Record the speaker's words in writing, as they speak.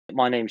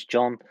My name's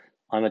John.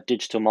 I'm a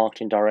digital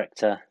marketing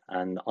director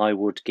and I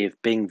would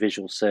give Bing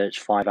Visual Search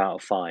 5 out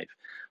of 5.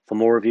 For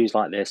more reviews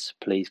like this,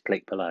 please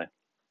click below.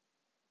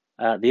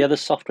 The other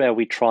software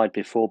we tried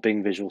before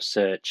Bing Visual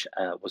Search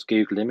was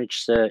Google Image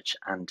Search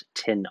and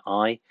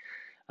TinEye.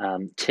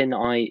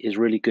 TinEye is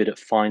really good at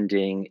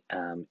finding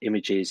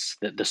images,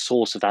 the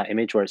source of that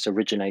image where it's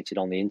originated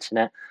on the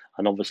internet,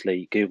 and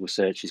obviously Google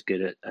Search is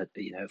good at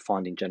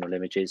finding general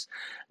images.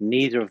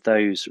 Neither of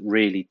those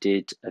really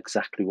did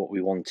exactly what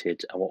we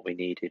wanted and what we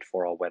needed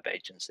for our web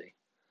agency.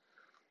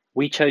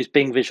 We chose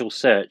Bing Visual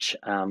Search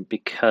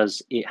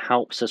because it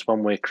helps us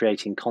when we're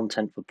creating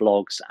content for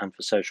blogs and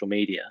for social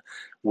media.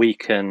 We're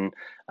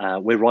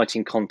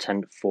writing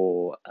content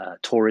for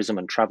tourism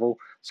and travel,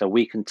 so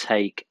we can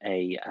take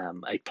a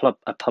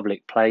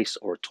public place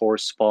or a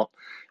tourist spot.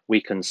 We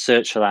can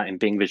search for that in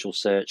Bing Visual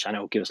Search, and it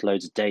will give us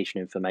loads of data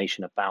and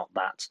information about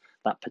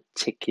that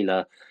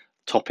particular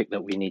topic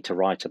that we need to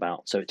write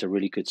about. So it's a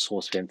really good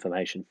source of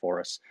information for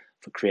us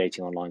for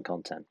creating online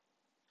content.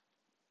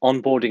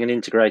 Onboarding and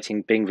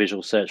integrating Bing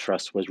Visual Search for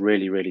us was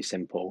really, really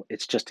simple.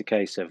 It's just a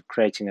case of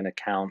creating an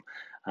account,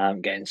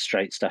 getting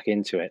straight stuck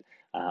into it.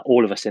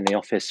 All of us in the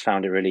office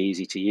found it really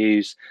easy to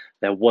use.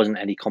 There wasn't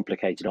any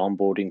complicated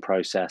onboarding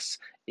process.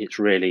 It's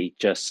really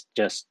just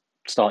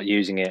start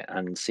using it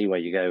and see where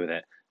you go with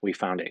it. We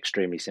found it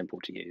extremely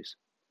simple to use.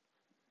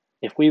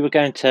 If we were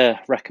going to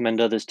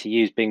recommend others to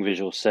use Bing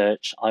Visual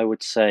Search, I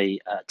would say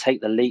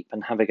take the leap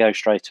and have a go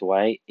straight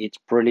away. It's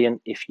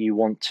brilliant if you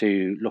want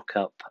to look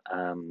up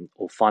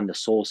or find the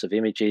source of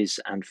images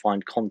and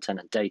find content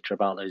and data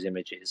about those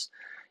images.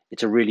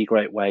 It's a really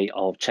great way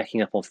of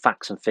checking up on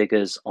facts and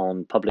figures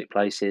on public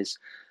places,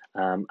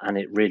 and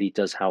it really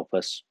does help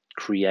us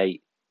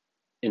create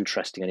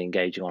interesting and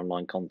engaging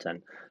online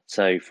content.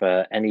 So,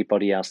 for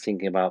anybody else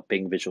thinking about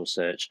Bing Visual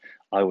Search,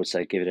 I would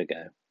say give it a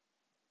go.